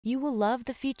You will love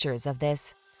the features of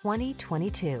this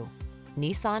 2022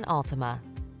 Nissan Altima.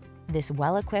 This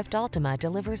well-equipped Altima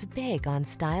delivers big on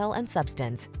style and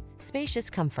substance, spacious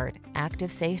comfort,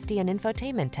 active safety and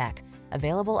infotainment tech,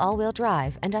 available all-wheel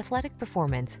drive and athletic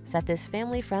performance set this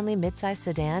family-friendly midsize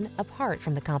sedan apart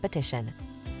from the competition.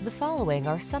 The following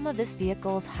are some of this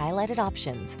vehicle's highlighted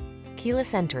options: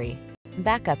 keyless entry,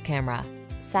 backup camera,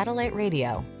 satellite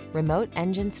radio, remote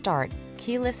engine start,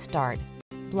 keyless start,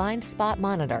 blind spot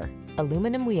monitor,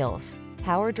 aluminum wheels,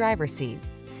 power driver's seat,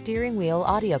 steering wheel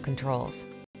audio controls,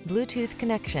 Bluetooth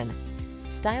connection.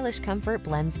 Stylish comfort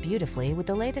blends beautifully with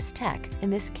the latest tech in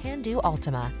this can-do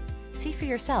Altima. See for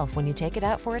yourself when you take it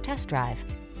out for a test drive.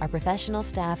 Our professional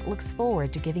staff looks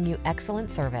forward to giving you excellent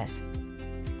service.